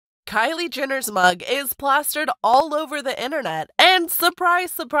Kylie Jenner's mug is plastered all over the internet, and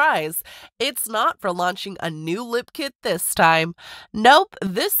surprise, surprise, it's not for launching a new lip kit this time. Nope,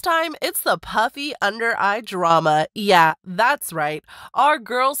 this time it's the puffy under eye drama. Yeah, that's right. Our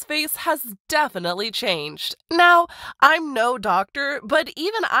girl's face has definitely changed. Now, I'm no doctor, but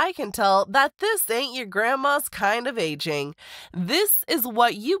even I can tell that this ain't your grandma's kind of aging. This is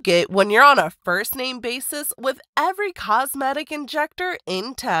what you get when you're on a first name basis with every cosmetic injector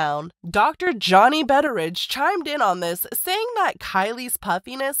in town. Dr. Johnny Betteridge chimed in on this, saying that Kylie's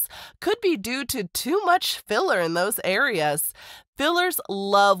puffiness could be due to too much filler in those areas. Fillers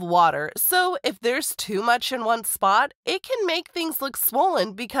love water, so if there's too much in one spot, it can make things look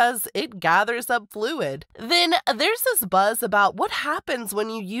swollen because it gathers up fluid. Then there's this buzz about what happens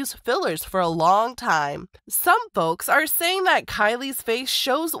when you use fillers for a long time. Some folks are saying that Kylie's face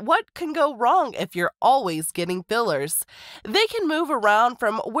shows what can go wrong if you're always getting fillers. They can move around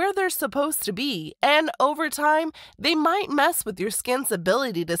from where they're supposed to be, and over time, they might mess with your skin's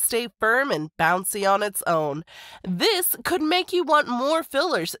ability to stay firm and bouncy on its own. This could make you want more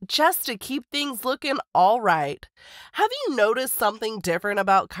fillers just to keep things looking all right. Have you noticed something different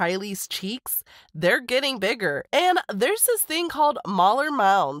about Kylie's cheeks? They're getting bigger, and there's this thing called malar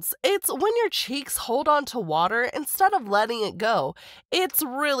mounds. It's when your cheeks hold on to water instead of letting it go. It's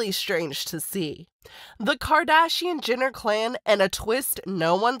really strange to see. The Kardashian-Jenner clan, and a twist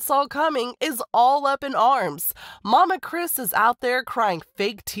no one saw coming, is all up in arms. Mama Kris is out there crying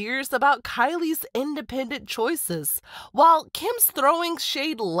fake tears about Kylie's independent choices, while Kim's throwing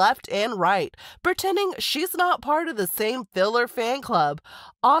shade left and right, pretending she's not part of the same filler fan club.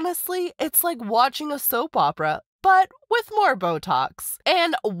 Honestly, it's like watching a soap opera, but with more Botox.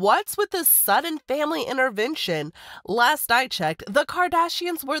 And what's with this sudden family intervention? Last I checked, the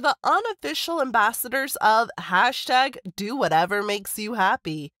Kardashians were the unofficial ambassadors of hashtag do whatever makes you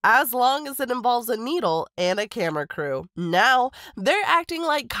happy, as long as it involves a needle and a camera crew. Now, they're acting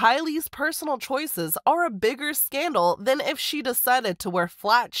like Kylie's personal choices are a bigger scandal than if she decided to wear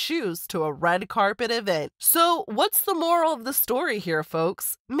flat shoes to a red carpet event. So what's the moral of the story here,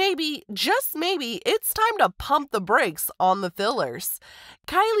 folks? Maybe, just maybe, it's time to pump the brakes on the fillers.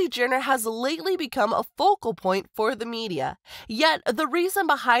 Kylie Jenner has lately become a focal point for the media, yet the reason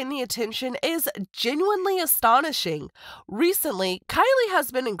behind the attention is genuinely astonishing. Recently, Kylie has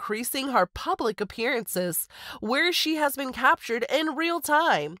been increasing her public appearances, where she has been captured in real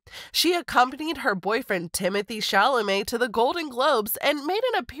time. She accompanied her boyfriend Timothée Chalamet to the Golden Globes and made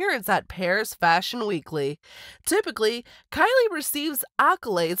an appearance at Paris Fashion Weekly. Typically, Kylie receives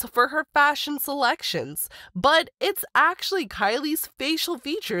accolades for her fashion selections, but it's actually Kylie's facial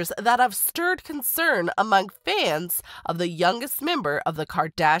features that have stirred concern among fans of the youngest member of the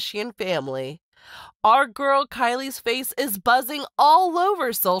Kardashian family. Our girl Kylie's face is buzzing all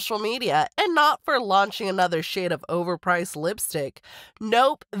over social media, and not for launching another shade of overpriced lipstick.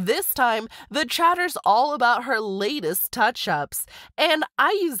 Nope, this time the chatter's all about her latest touch-ups, and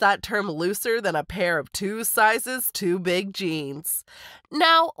I use that term looser than a pair of 2 sizes too big jeans.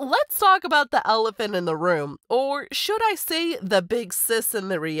 Now, let's talk about the elephant in the room, or should I say the big sis in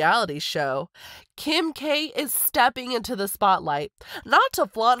the reality show. Kim K is stepping into the spotlight, not to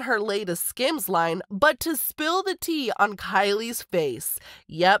flaunt her latest Skims line, but to spill the tea on Kylie's face.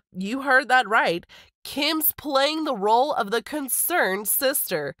 Yep, you heard that right. Kim's playing the role of the concerned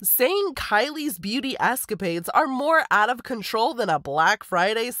sister, saying Kylie's beauty escapades are more out of control than a Black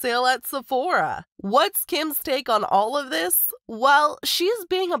Friday sale at Sephora. What's Kim's take on all of this? Well, she's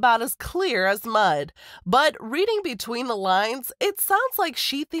being about as clear as mud, but reading between the lines, it sounds like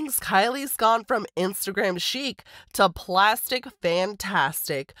she thinks Kylie's gone from Instagram chic to plastic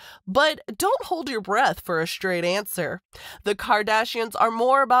fantastic. But don't hold your breath for a straight answer. The Kardashians are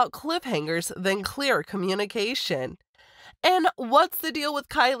more about cliffhangers than clear communication. And what's the deal with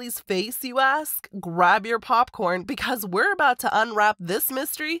Kylie's face, you ask? Grab your popcorn, because we're about to unwrap this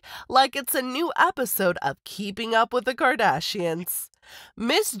mystery like it's a new episode of Keeping Up with the Kardashians.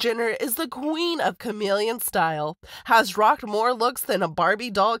 Miss Jenner is the queen of chameleon style, has rocked more looks than a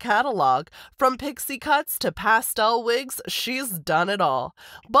Barbie doll catalog. From pixie cuts to pastel wigs, she's done it all.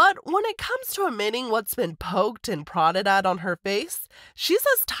 But when it comes to admitting what's been poked and prodded at on her face, she's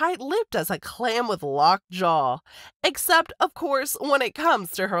as tight-lipped as a clam with locked jaw. Except, of course, when it comes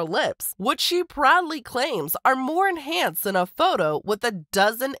to her lips, which she proudly claims are more enhanced than a photo with a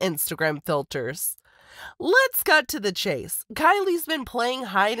dozen Instagram filters. Let's cut to the chase. Kylie's been playing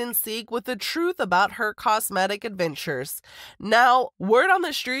hide and seek with the truth about her cosmetic adventures. Now, word on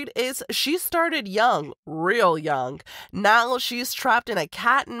the street is she started young, real young. Now she's trapped in a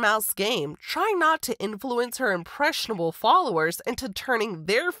cat and mouse game, trying not to influence her impressionable followers into turning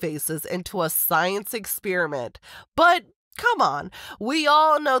their faces into a science experiment. But come on, we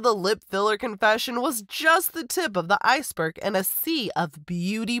all know the lip filler confession was just the tip of the iceberg in a sea of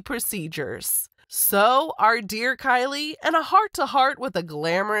beauty procedures. So, our dear Kylie, in a heart-to-heart with the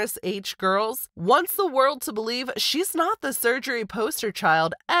glamorous H-girls, wants the world to believe she's not the surgery poster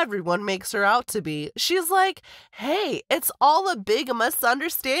child everyone makes her out to be. She's like, hey, it's all a big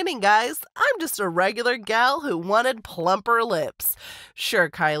misunderstanding, guys. I'm just a regular gal who wanted plumper lips. Sure,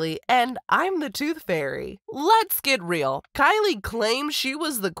 Kylie, and I'm the tooth fairy. Let's get real. Kylie claims she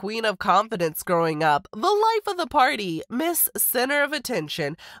was the queen of confidence growing up, the life of the party, Miss Center of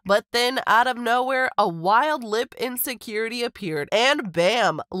Attention, but then out of nowhere, a wild lip insecurity appeared, and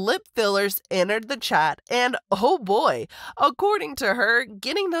bam, lip fillers entered the chat. And oh boy, according to her,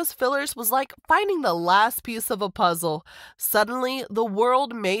 getting those fillers was like finding the last piece of a puzzle. Suddenly, the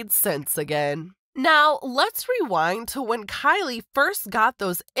world made sense again. Now, let's rewind to when Kylie first got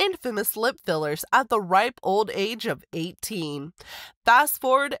those infamous lip fillers at the ripe old age of 18. Fast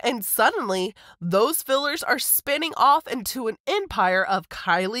forward, and suddenly, those fillers are spinning off into an empire of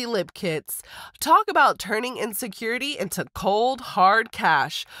Kylie lip kits. Talk about turning insecurity into cold, hard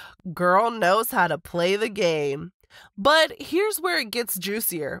cash. Girl knows how to play the game. But here's where it gets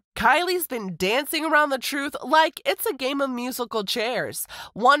juicier. Kylie's been dancing around the truth like it's a game of musical chairs.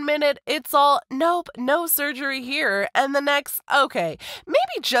 One minute, it's all, nope, no surgery here, and the next, okay,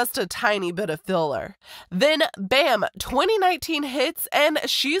 maybe just a tiny bit of filler. Then, bam, 2019 hits, and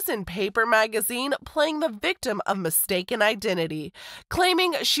she's in Paper magazine playing the victim of mistaken identity,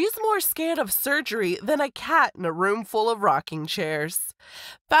 claiming she's more scared of surgery than a cat in a room full of rocking chairs.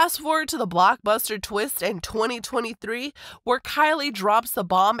 Fast forward to the blockbuster twist in 2023, where Kylie drops the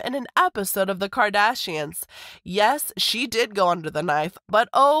bomb in an episode of The Kardashians. Yes, she did go under the knife, but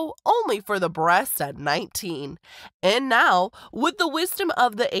oh, only for the breasts at 19. And now, with the wisdom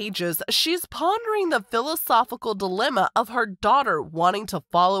of the ages, she's pondering the philosophical dilemma of her daughter wanting to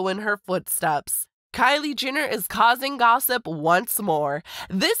follow in her footsteps. Kylie Jenner is causing gossip once more.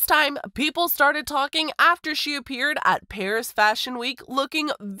 This time, people started talking after she appeared at Paris Fashion Week looking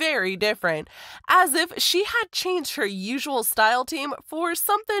very different, as if she had changed her usual style team for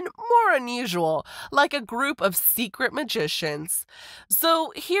something more unusual, like a group of secret magicians.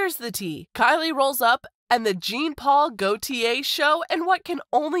 So here's the tea. Kylie rolls up and the Jean Paul Gaultier show in what can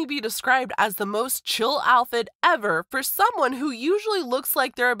only be described as the most chill outfit ever for someone who usually looks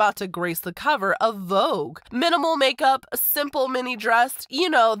like they're about to grace the cover of Vogue. Minimal makeup, simple mini dress, you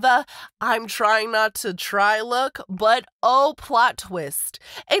know, the I'm trying not to try look, but oh, plot twist.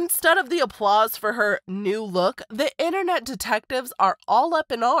 Instead of the applause for her new look, the internet detectives are all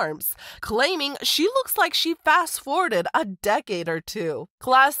up in arms, claiming she looks like she fast-forwarded a decade or two.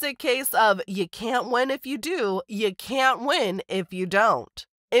 Classic case of you can't win if you do, you can't win if you don't.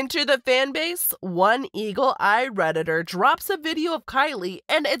 Enter the fan base. One eagle-eyed Redditor drops a video of Kylie,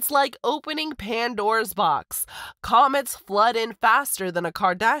 and it's like opening Pandora's box. Comments flood in faster than a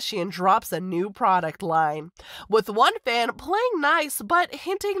Kardashian drops a new product line, with one fan playing nice but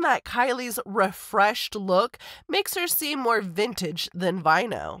hinting that Kylie's refreshed look makes her seem more vintage than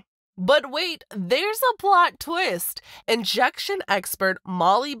Vino. But wait, there's a plot twist. Injection expert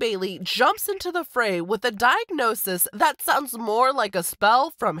Molly Bailey jumps into the fray with a diagnosis that sounds more like a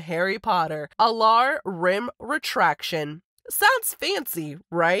spell from Harry Potter: alar rim retraction. Sounds fancy,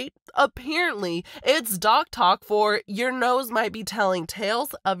 right? Apparently, it's doc talk for your nose might be telling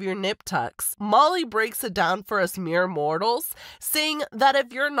tales of your nip tucks. Molly breaks it down for us mere mortals, saying that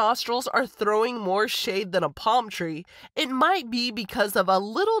if your nostrils are throwing more shade than a palm tree, it might be because of a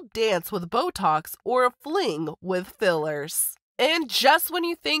little dance with Botox or a fling with fillers. And just when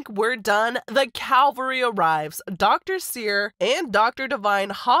you think we're done, the cavalry arrives. Dr. Sear and Dr.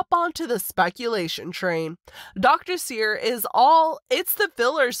 Divine hop onto the speculation train. Dr. Sear is all, it's the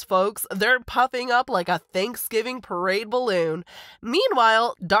fillers, folks. They're puffing up like a Thanksgiving parade balloon.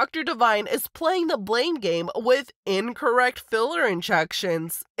 Meanwhile, Dr. Divine is playing the blame game with incorrect filler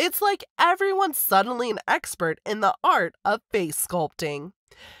injections. It's like everyone's suddenly an expert in the art of face sculpting.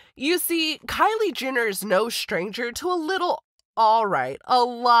 You see, Kylie Jenner is no stranger to a little All right, a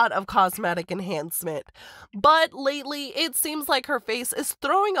lot of cosmetic enhancement. But lately, it seems like her face is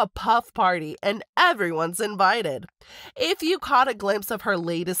throwing a puff party and everyone's invited. If you caught a glimpse of her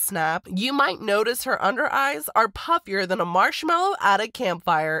latest snap, you might notice her under eyes are puffier than a marshmallow at a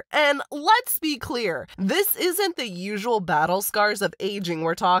campfire. And let's be clear, this isn't the usual battle scars of aging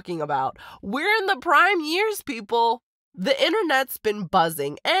we're talking about. We're in the prime years, people. The internet's been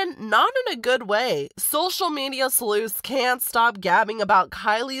buzzing, and not in a good way. Social media sleuths can't stop gabbing about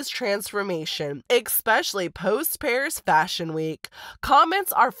Kylie's transformation, especially post-Paris Fashion Week.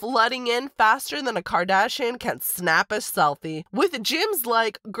 Comments are flooding in faster than a Kardashian can snap a selfie, with gems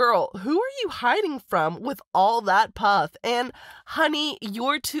like, "Girl, who are you hiding from with all that puff?" and "Honey,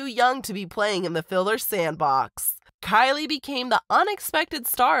 you're too young to be playing in the filler sandbox." Kylie became the unexpected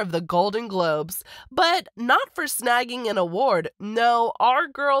star of the Golden Globes, but not for snagging an award. No, our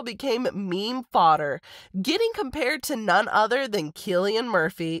girl became meme fodder, getting compared to none other than Cillian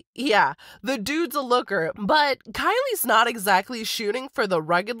Murphy. Yeah, the dude's a looker, but Kylie's not exactly shooting for the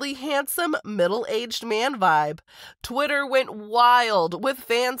ruggedly handsome, middle-aged man vibe. Twitter went wild, with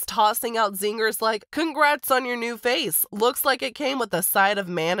fans tossing out zingers like, "Congrats on your new face. Looks like it came with a side of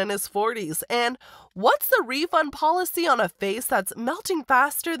man in his 40s, and what's the refund policy on a face that's melting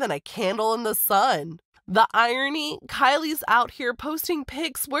faster than a candle in the sun?" The irony, Kylie's out here posting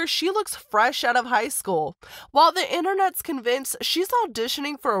pics where she looks fresh out of high school, while the internet's convinced she's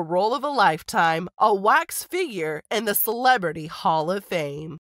auditioning for a role of a lifetime, a wax figure in the Celebrity Hall of Fame.